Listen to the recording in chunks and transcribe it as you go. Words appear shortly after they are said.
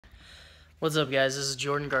What's up, guys? This is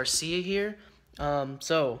Jordan Garcia here. In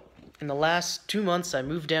the last 2 months, I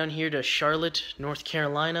moved down here to Charlotte, North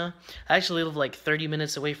Carolina. I actually live like 30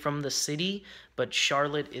 minutes away from the city, but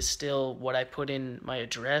Charlotte is still what I put in my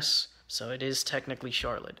address, so it is technically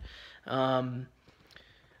Charlotte. Um,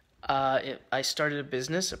 I started a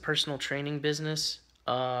business, a personal training business.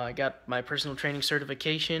 I got my personal training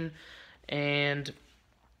certification, and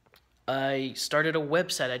I started a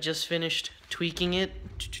website. I just finished tweaking it.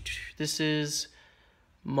 This is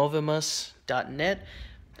movimus.net.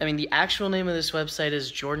 I mean, the actual name of this website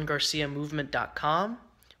is jordangarciamovement.com,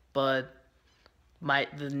 but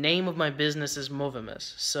the name of my business is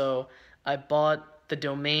Movimus. So I bought the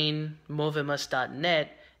domain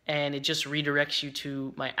movimus.net, and it just redirects you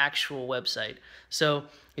to my actual website. So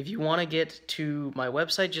if you want to get to my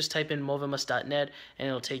website, just type in movimus.net and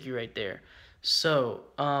it'll take you right there. So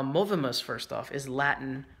Movimus, first off, is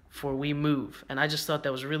Latin for we move, and I just thought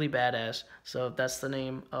that was really badass, so that's the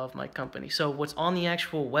name of my company. So what's on the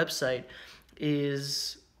actual website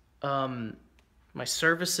is my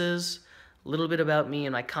services, a little bit about me,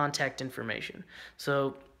 and my contact information.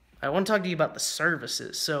 So I want to talk to you about the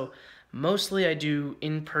services. So mostly I do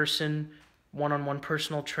in-person, one-on-one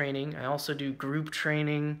personal training. I also do group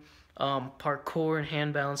training, parkour and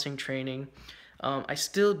hand balancing training. I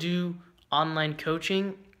still do online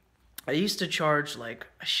coaching. I used to charge like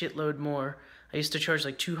a shitload more. I used to charge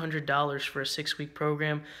like $200 for a 6-week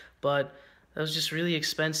program, but that was just really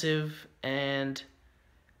expensive, and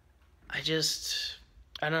I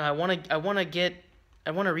don't know. I want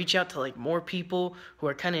to reach out to like more people who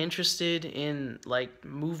are kind of interested in like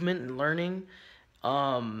movement and learning,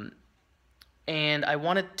 and I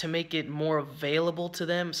wanted to make it more available to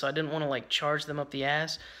them, so I didn't want to like charge them up the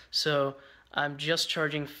ass. So I'm just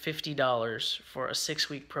charging $50 for a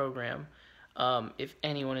 6-week program. If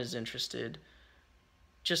anyone is interested,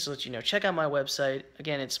 just to let you know, check out my website.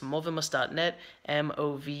 Again, it's movimus.net,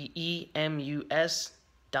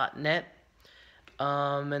 movemus.net.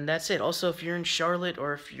 And that's it. Also, if you're in Charlotte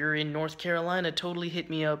or if you're in North Carolina, totally hit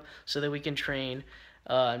me up so that we can train.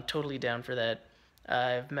 I'm totally down for that.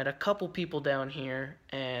 I've met a couple people down here,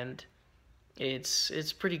 and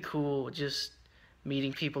it's pretty cool just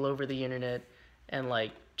meeting people over the internet and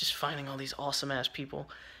like just finding all these awesome ass people.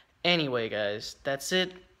 Anyway, guys, that's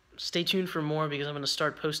it. Stay tuned for more because I'm going to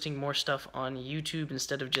start posting more stuff on YouTube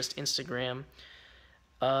instead of just Instagram.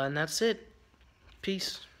 And that's it.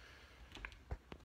 Peace.